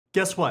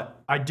Guess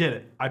what? I did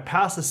it. I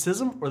passed the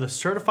CISM, or the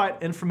Certified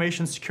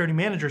Information Security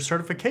Manager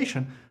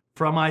certification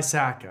from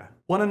ISACA.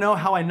 Want to know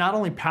how I not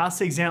only passed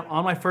the exam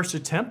on my first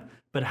attempt,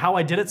 but how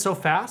I did it so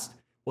fast?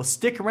 Well,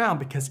 stick around,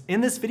 because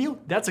in this video,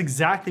 that's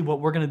exactly what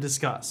we're going to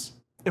discuss.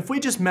 If we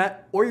just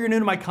met or you're new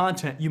to my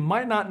content, you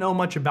might not know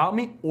much about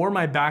me or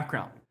my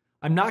background.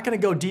 I'm not going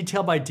to go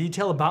detail by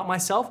detail about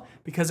myself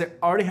because I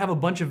already have a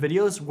bunch of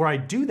videos where I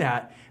do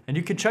that, and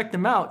you can check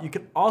them out. You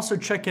can also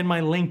check in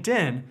my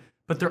LinkedIn,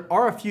 but there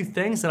are a few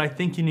things that I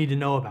think you need to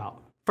know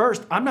about.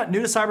 First, I'm not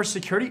new to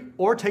cybersecurity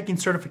or taking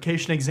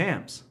certification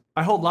exams.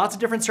 I hold lots of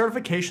different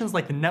certifications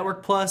like the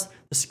Network Plus,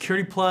 the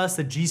Security Plus,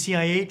 the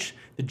GCIH,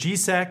 the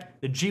GSEC,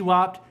 the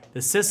GWAPT, the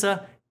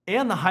CISA,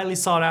 and the highly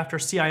sought after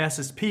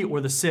CISSP,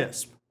 or the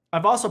CISSP.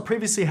 I've also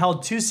previously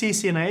held 2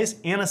 CCNAs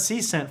and a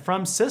CCENT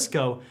from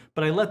Cisco,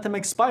 but I let them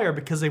expire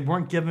because they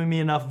weren't giving me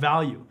enough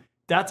value.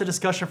 That's a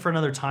discussion for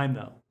another time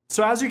though.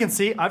 So as you can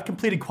see, I've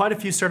completed quite a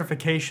few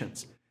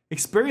certifications.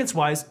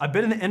 Experience-wise, I've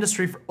been in the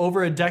industry for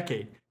over a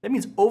decade. That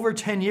means over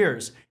 10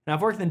 years, and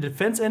I've worked in the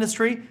defense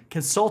industry,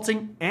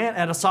 consulting, and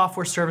at a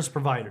software service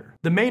provider.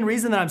 The main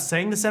reason that I'm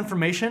saying this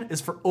information is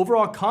for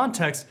overall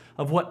context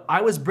of what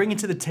I was bringing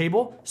to the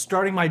table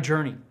starting my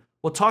journey.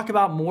 We'll talk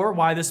about more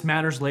why this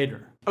matters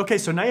later. Okay,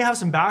 so now you have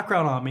some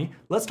background on me.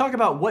 Let's talk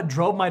about what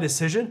drove my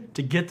decision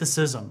to get the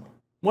CISM.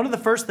 One of the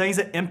first things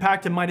that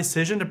impacted my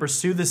decision to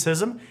pursue the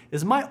CISM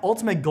is my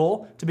ultimate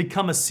goal to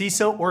become a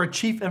CISO, or a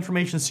Chief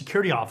Information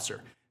Security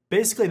Officer.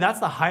 Basically, that's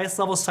the highest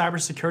level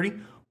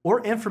cybersecurity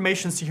or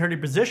information security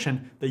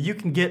position that you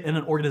can get in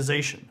an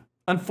organization.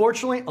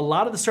 Unfortunately, a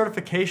lot of the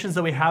certifications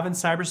that we have in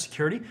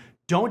cybersecurity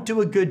don't do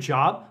a good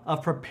job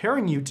of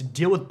preparing you to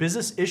deal with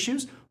business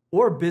issues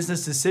or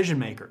business decision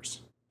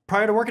makers.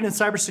 Prior to working in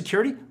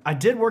cybersecurity, I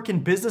did work in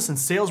business and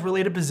sales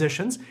related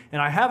positions,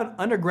 and I have an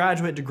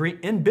undergraduate degree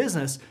in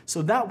business,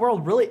 so that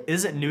world really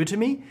isn't new to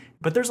me,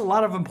 but there's a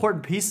lot of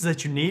important pieces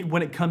that you need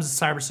when it comes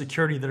to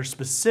cybersecurity that are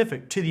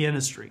specific to the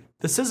industry.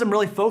 The CISM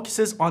really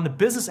focuses on the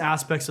business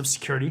aspects of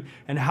security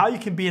and how you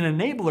can be an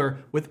enabler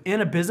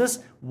within a business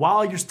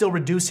while you're still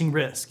reducing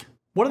risk.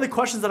 One of the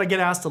questions that I get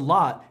asked a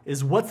lot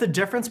is, what's the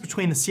difference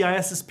between the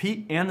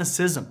CISSP and the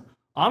CISM?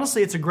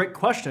 Honestly, it's a great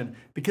question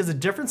because the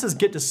differences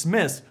get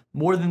dismissed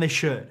more than they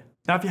should.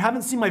 Now, if you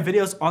haven't seen my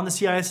videos on the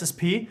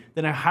CISSP,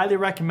 then I highly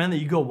recommend that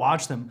you go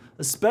watch them,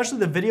 especially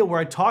the video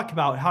where I talk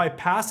about how I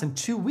passed in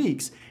 2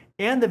 weeks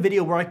and the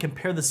video where I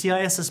compare the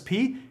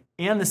CISSP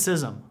and the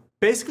CISM.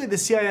 Basically, the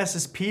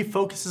CISSP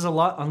focuses a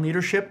lot on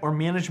leadership or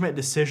management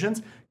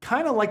decisions,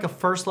 kind of like a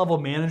first level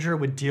manager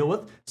would deal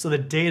with, so the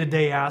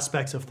day-to-day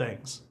aspects of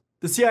things.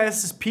 The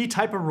CISSP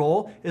type of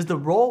role is the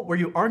role where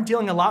you aren't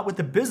dealing a lot with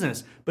the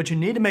business, but you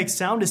need to make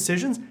sound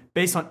decisions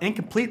based on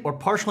incomplete or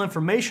partial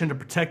information to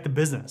protect the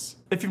business.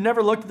 If you've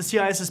never looked at the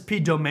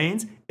CISSP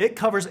domains, it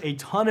covers a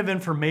ton of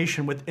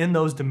information within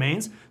those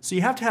domains, so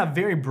you have to have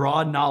very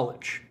broad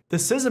knowledge. The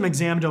CISM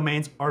exam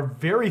domains are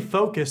very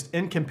focused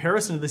in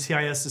comparison to the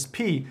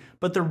CISSP,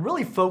 but they're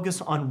really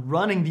focused on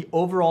running the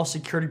overall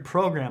security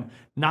program,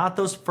 not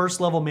those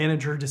first level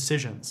manager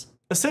decisions.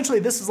 Essentially,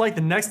 this is like the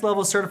next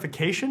level of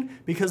certification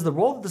because the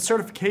role that the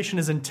certification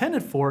is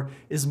intended for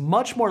is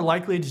much more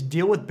likely to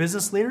deal with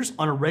business leaders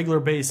on a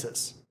regular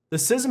basis. The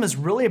CISM is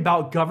really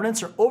about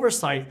governance or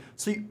oversight,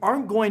 so you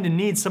aren't going to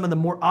need some of the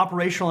more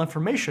operational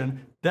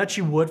information that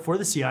you would for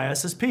the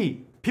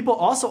CISSP. People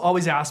also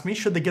always ask me,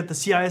 should they get the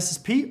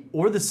CISSP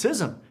or the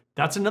CISM?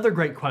 That's another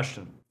great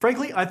question.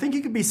 Frankly, I think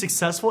you could be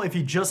successful if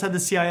you just had the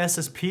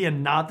CISSP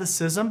and not the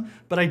CISM,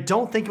 but I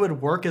don't think it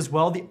would work as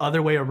well the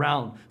other way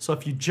around. So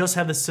if you just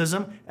had the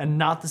CISM and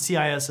not the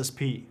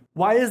CISSP.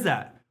 Why is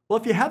that? Well,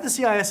 if you have the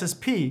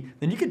CISSP,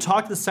 then you can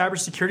talk to the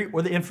cybersecurity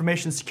or the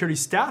information security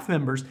staff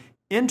members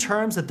in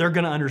terms that they're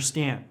going to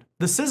understand.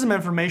 The CISM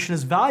information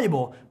is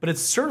valuable, but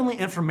it's certainly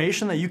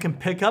information that you can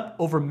pick up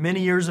over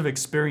many years of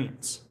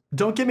experience.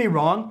 Don't get me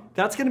wrong,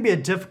 that's going to be a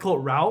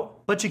difficult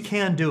route, but you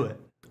can do it.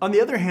 On the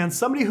other hand,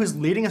 somebody who's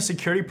leading a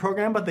security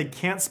program but they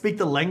can't speak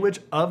the language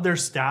of their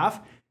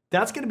staff,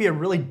 that's going to be a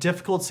really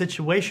difficult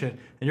situation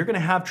and you're going to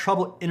have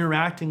trouble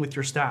interacting with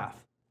your staff.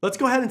 Let's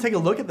go ahead and take a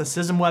look at the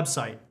CISM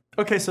website.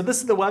 Okay, so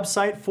this is the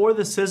website for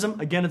the CISM.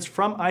 Again, it's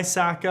from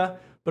ISACA,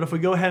 but if we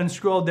go ahead and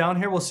scroll down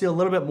here, we'll see a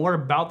little bit more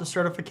about the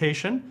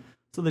certification.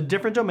 So the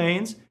different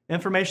domains: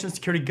 information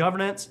security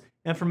governance,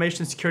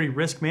 information security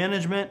risk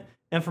management,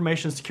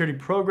 information security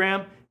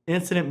program,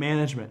 incident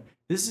management.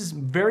 This is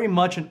very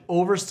much an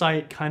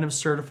oversight kind of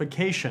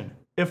certification.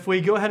 If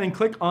we go ahead and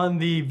click on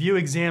the View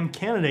Exam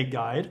Candidate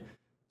Guide,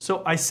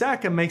 so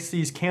ISACA makes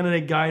these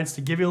candidate guides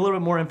to give you a little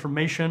bit more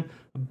information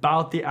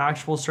about the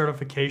actual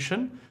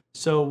certification.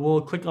 So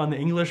we'll click on the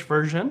English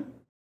version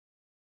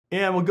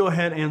and we'll go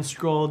ahead and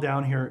scroll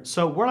down here.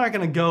 So we're not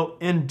going to go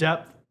in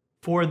depth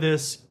for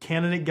this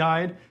candidate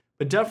guide,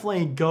 but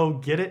definitely go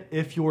get it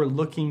if you're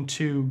looking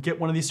to get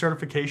one of these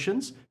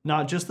certifications,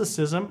 not just the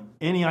CISM,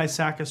 any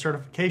ISACA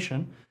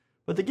certification.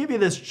 But they give you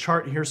this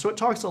chart here, so it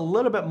talks a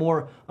little bit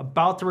more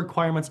about the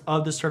requirements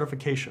of the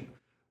certification.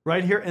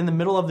 Right here in the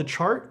middle of the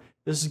chart,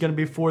 this is going to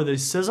be for the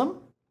CISM.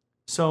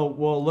 So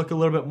we'll look a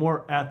little bit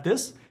more at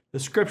this.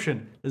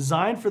 Description: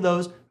 designed for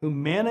those who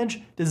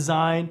manage,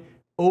 design,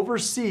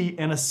 oversee,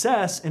 and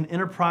assess an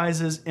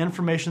enterprise's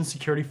information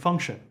security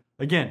function.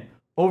 Again,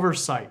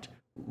 oversight,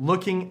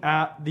 looking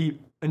at the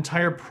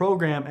entire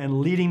program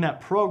and leading that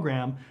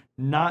program,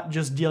 not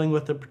just dealing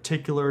with a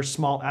particular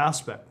small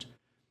aspect.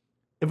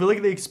 If we look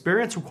at the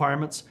experience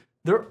requirements,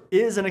 there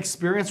is an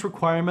experience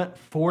requirement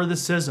for the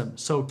CISM,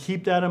 so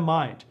keep that in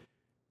mind.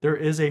 There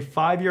is a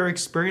 5-year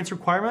experience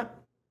requirement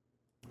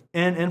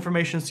in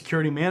information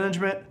security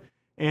management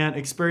and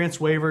experience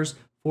waivers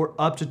for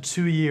up to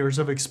 2 years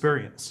of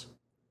experience.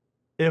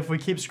 If we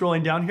keep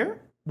scrolling down here,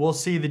 we'll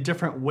see the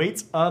different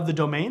weights of the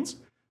domains.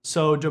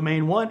 So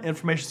domain 1,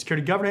 information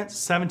security governance,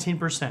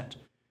 17%.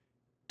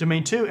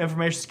 Domain 2,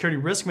 information security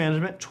risk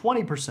management,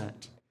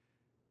 20%.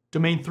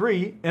 Domain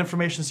 3,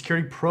 information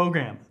security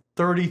program,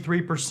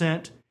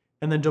 33%.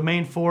 And then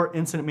domain 4,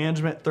 incident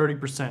management,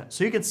 30%.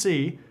 So you can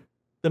see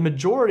the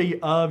majority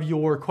of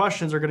your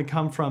questions are going to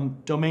come from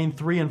domain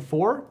 3 and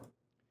 4.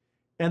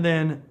 And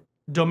then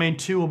domain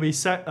 2 will be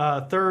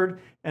third.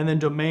 And then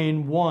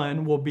domain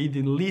 1 will be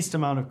the least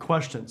amount of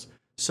questions.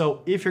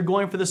 So if you're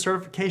going for the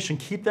certification,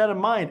 keep that in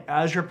mind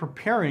as you're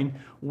preparing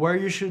where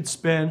you should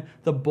spend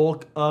the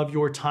bulk of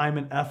your time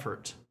and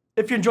effort.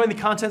 If you're enjoying the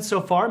content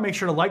so far, make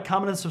sure to like,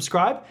 comment, and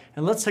subscribe.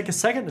 And let's take a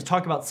second to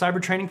talk about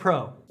Cyber Training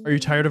Pro. Are you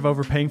tired of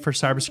overpaying for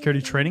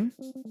cybersecurity training?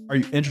 Are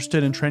you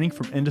interested in training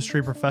from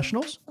industry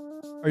professionals?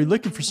 Are you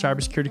looking for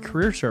cybersecurity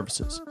career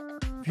services?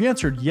 If you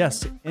answered yes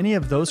to any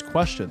of those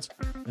questions,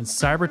 then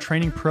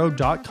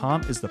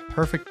cybertrainingpro.com is the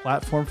perfect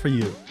platform for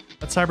you.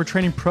 At Cyber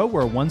Training Pro,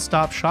 we're a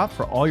one-stop shop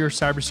for all your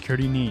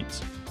cybersecurity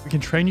needs. We can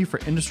train you for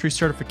industry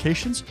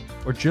certifications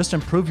or just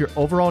improve your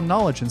overall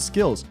knowledge and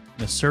skills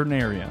in a certain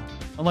area.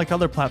 Unlike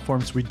other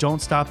platforms, we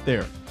don't stop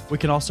there. We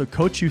can also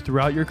coach you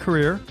throughout your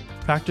career,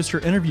 practice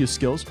your interview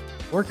skills,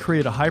 or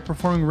create a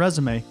high-performing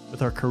resume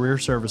with our career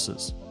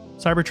services.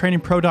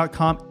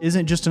 CybertrainingPro.com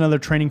isn't just another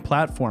training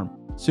platform.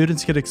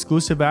 Students get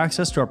exclusive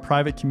access to our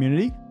private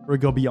community where we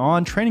go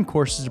beyond training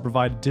courses to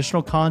provide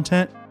additional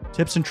content,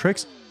 tips and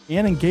tricks,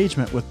 and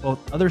engagement with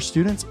both other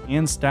students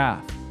and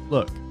staff.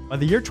 Look, by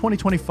the year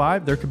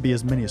 2025, there could be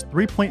as many as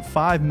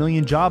 3.5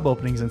 million job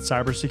openings in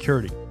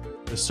cybersecurity.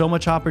 With so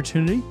much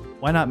opportunity,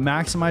 why not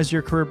maximize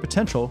your career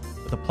potential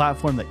with a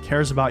platform that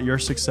cares about your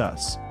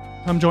success?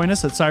 Come join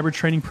us at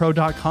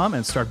cybertrainingpro.com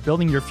and start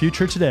building your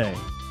future today.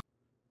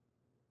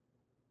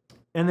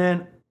 And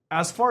then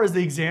as far as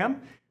the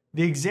exam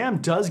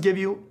does give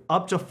you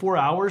up to 4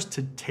 hours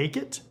to take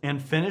it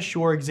and finish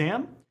your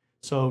exam.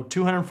 So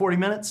 240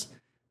 minutes.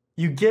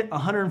 You get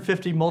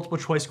 150 multiple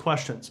choice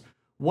questions.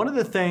 One of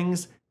the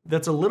things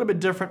that's a little bit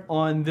different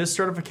on this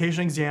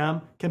certification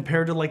exam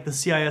compared to like the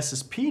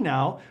CISSP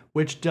now,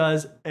 which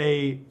does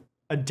a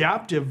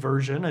adaptive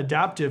version,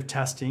 adaptive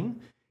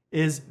testing,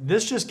 is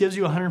this just gives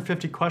you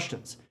 150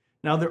 questions.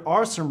 Now there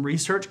are some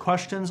research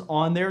questions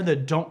on there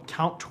that don't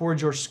count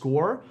towards your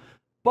score,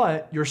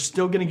 but you're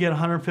still going to get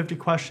 150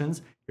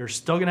 questions. You're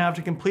still going to have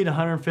to complete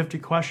 150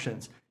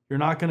 questions. You're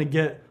not going to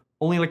get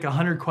only like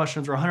 100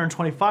 questions or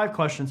 125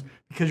 questions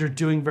because you're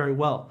doing very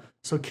well.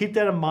 So keep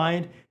that in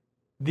mind.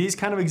 These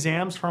kind of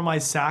exams from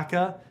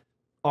ISACA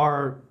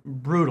are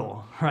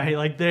brutal, right?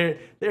 Like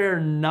they're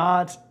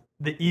not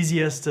the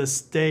easiest to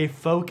stay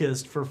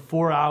focused for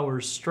 4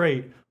 hours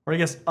straight, or I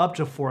guess up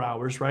to 4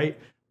 hours, right?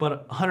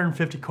 But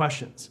 150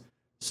 questions.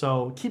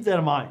 So keep that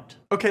in mind.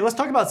 Okay, let's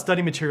talk about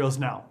study materials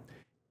now.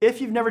 If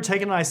you've never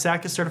taken an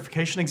ISACA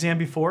certification exam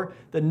before,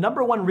 the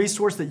 #1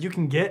 resource that you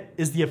can get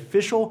is the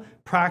official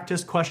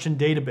practice question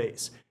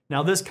database.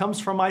 Now this comes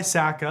from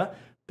ISACA.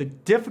 The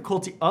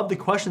difficulty of the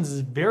questions is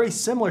very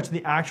similar to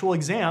the actual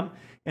exam.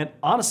 And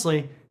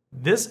honestly,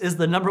 this is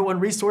the #1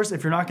 resource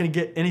if you're not going to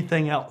get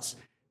anything else.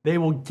 They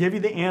will give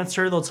you the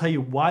answer. They'll tell you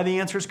why the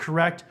answer is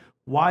correct,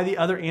 why the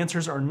other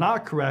answers are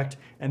not correct,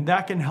 and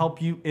that can help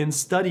you in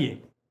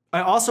studying. I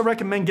also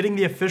recommend getting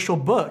the official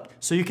book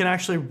so you can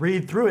actually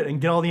read through it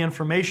and get all the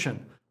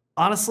information.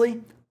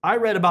 Honestly, I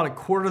read about a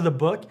quarter of the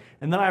book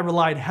and then I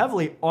relied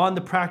heavily on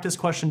the practice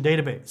question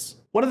database.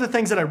 One of the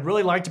things that I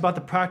really liked about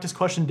the practice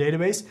question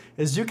database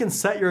is you can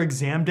set your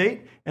exam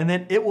date and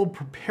then it will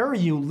prepare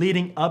you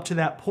leading up to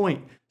that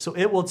point. So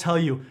it will tell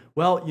you,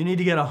 well, you need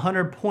to get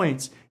 100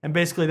 points, and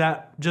basically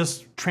that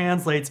just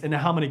translates into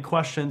how many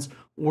questions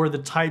or the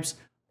types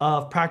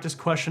of practice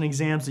question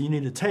exams that you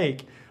need to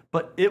take.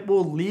 But it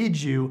will lead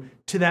you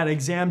to that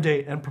exam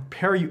date and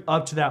prepare you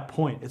up to that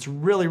point. It's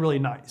really, really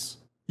nice.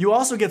 You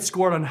also get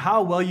scored on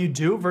how well you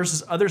do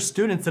versus other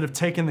students that have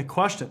taken the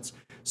questions.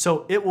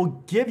 So it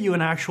will give you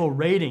an actual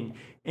rating.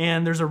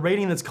 And there's a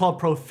rating that's called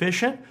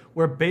proficient,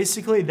 where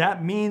basically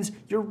that means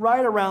you're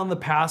right around the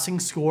passing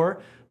score.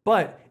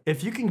 But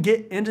if you can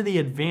get into the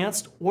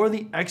advanced or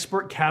the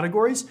expert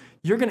categories,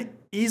 you're going to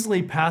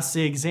easily pass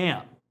the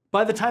exam.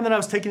 By the time that I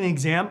was taking the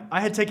exam,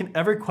 I had taken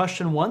every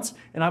question once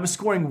and I was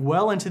scoring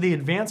well into the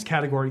advanced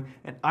category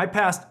and I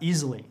passed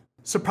easily.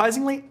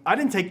 Surprisingly, I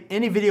didn't take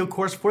any video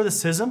course for the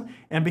CISM,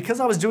 and because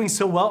I was doing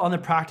so well on the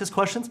practice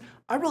questions,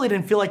 I really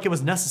didn't feel like it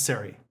was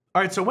necessary.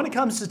 All right, so when it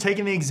comes to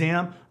taking the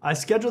exam, I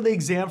scheduled the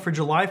exam for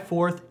July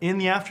 4th in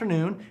the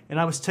afternoon, and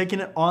I was taking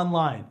it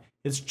online.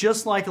 It's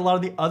just like a lot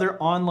of the other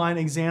online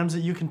exams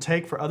that you can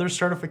take for other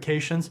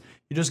certifications.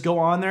 You just go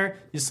on there,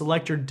 you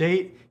select your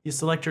date, you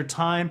select your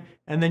time,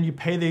 and then you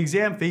pay the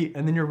exam fee,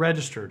 and then you're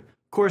registered.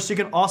 Of course, you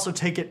can also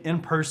take it in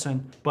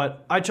person,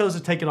 but I chose to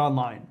take it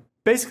online.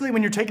 Basically,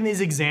 when you're taking these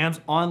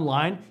exams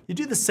online, you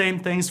do the same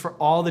things for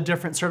all the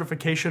different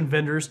certification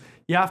vendors.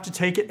 You have to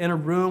take it in a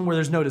room where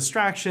there's no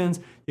distractions.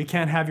 You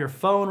can't have your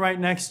phone right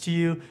next to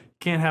you. You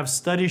can't have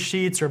study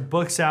sheets or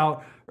books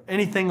out or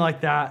anything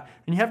like that.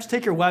 And you have to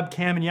take your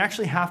webcam and you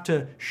actually have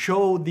to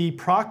show the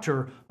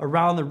proctor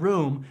around the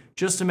room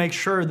just to make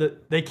sure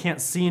that they can't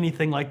see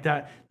anything like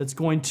that that's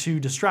going to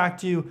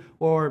distract you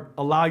or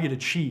allow you to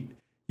cheat.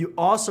 You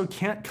also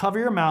can't cover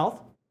your mouth,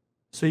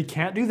 so you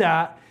can't do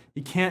that.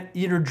 You can't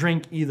eat or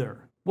drink either.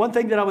 One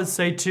thing that I would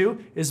say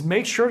too is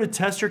make sure to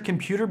test your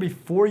computer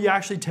before you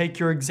actually take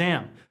your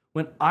exam.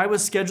 When I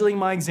was scheduling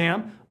my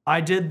exam,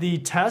 I did the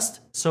test.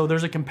 So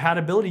there's a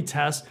compatibility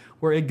test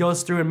where it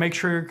goes through and makes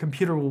sure your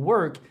computer will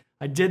work.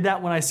 I did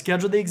that when I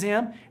scheduled the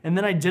exam, and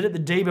then I did it the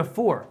day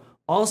before.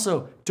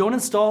 Also, don't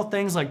install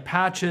things like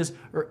patches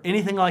or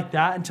anything like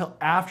that until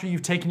after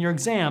you've taken your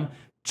exam,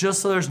 just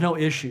so there's no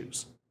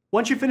issues.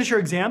 Once you finish your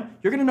exam,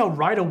 you're gonna know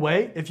right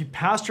away if you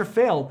passed or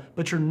failed,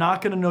 but you're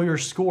not gonna know your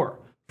score.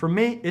 For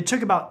me, it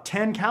took about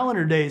 10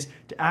 calendar days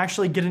to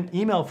actually get an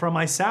email from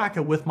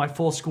ISACA with my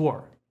full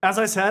score. As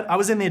I said, I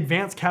was in the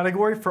advanced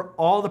category for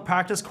all the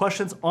practice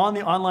questions on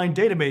the online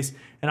database,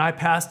 and I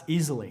passed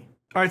easily.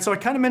 All right, so I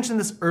kind of mentioned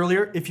this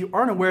earlier. If you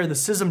aren't aware, the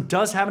CISM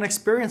does have an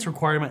experience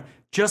requirement,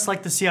 just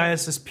like the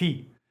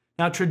CISSP.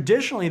 Now,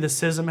 traditionally, the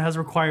CISM has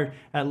required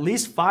at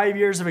least 5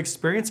 years of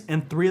experience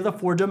in 3 of the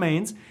 4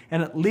 domains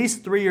and at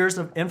least 3 years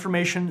of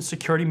information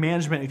security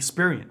management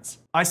experience.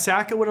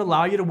 ISACA would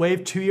allow you to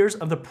waive 2 years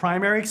of the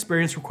primary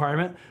experience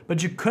requirement,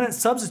 but you couldn't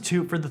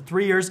substitute for the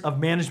 3 years of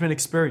management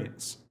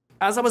experience.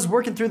 As I was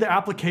working through the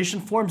application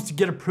forms to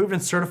get approved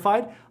and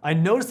certified, I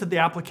noticed that the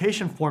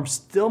application forms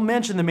still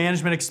mention the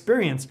management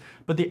experience,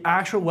 but the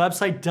actual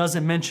website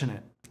doesn't mention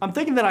it. I'm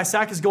thinking that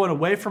ISACA is going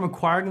away from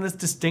acquiring this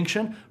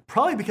distinction,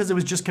 probably because it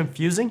was just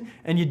confusing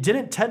and you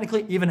didn't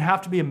technically even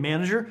have to be a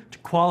manager to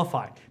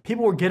qualify.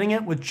 People were getting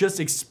it with just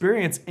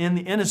experience in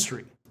the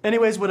industry.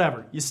 Anyways,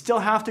 whatever. You still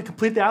have to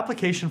complete the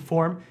application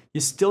form,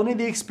 you still need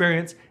the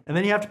experience, and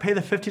then you have to pay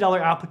the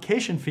 $50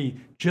 application fee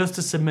just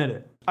to submit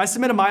it. I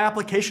submitted my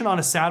application on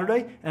a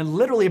Saturday, and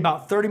literally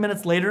about 30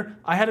 minutes later,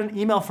 I had an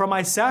email from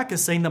ISACA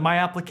saying that my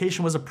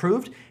application was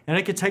approved and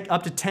it could take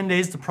up to 10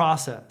 days to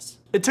process.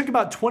 It took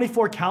about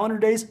 24 calendar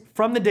days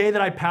from the day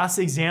that I passed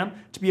the exam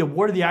to be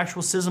awarded the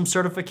actual CISM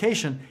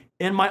certification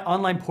in my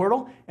online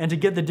portal and to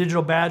get the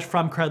digital badge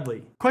from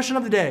Credly. Question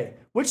of the day: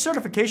 which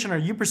certification are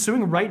you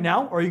pursuing right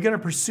now or are you going to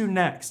pursue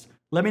next?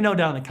 Let me know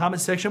down in the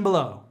comment section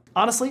below.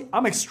 Honestly,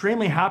 I'm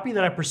extremely happy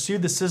that I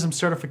pursued the CISM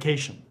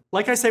certification.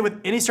 Like I say with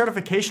any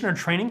certification or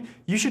training,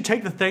 you should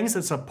take the things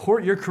that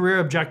support your career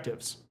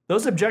objectives.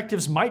 Those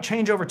objectives might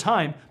change over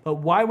time, but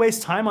why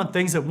waste time on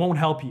things that won't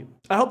help you?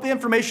 I hope the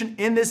information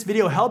in this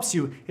video helps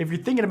you if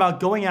you're thinking about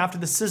going after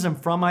the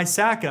CISM from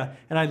ISACA,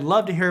 and I'd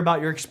love to hear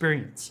about your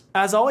experience.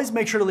 As always,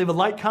 make sure to leave a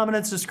like, comment,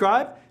 and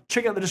subscribe.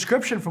 Check out the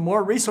description for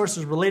more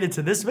resources related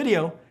to this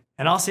video,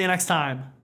 and I'll see you next time.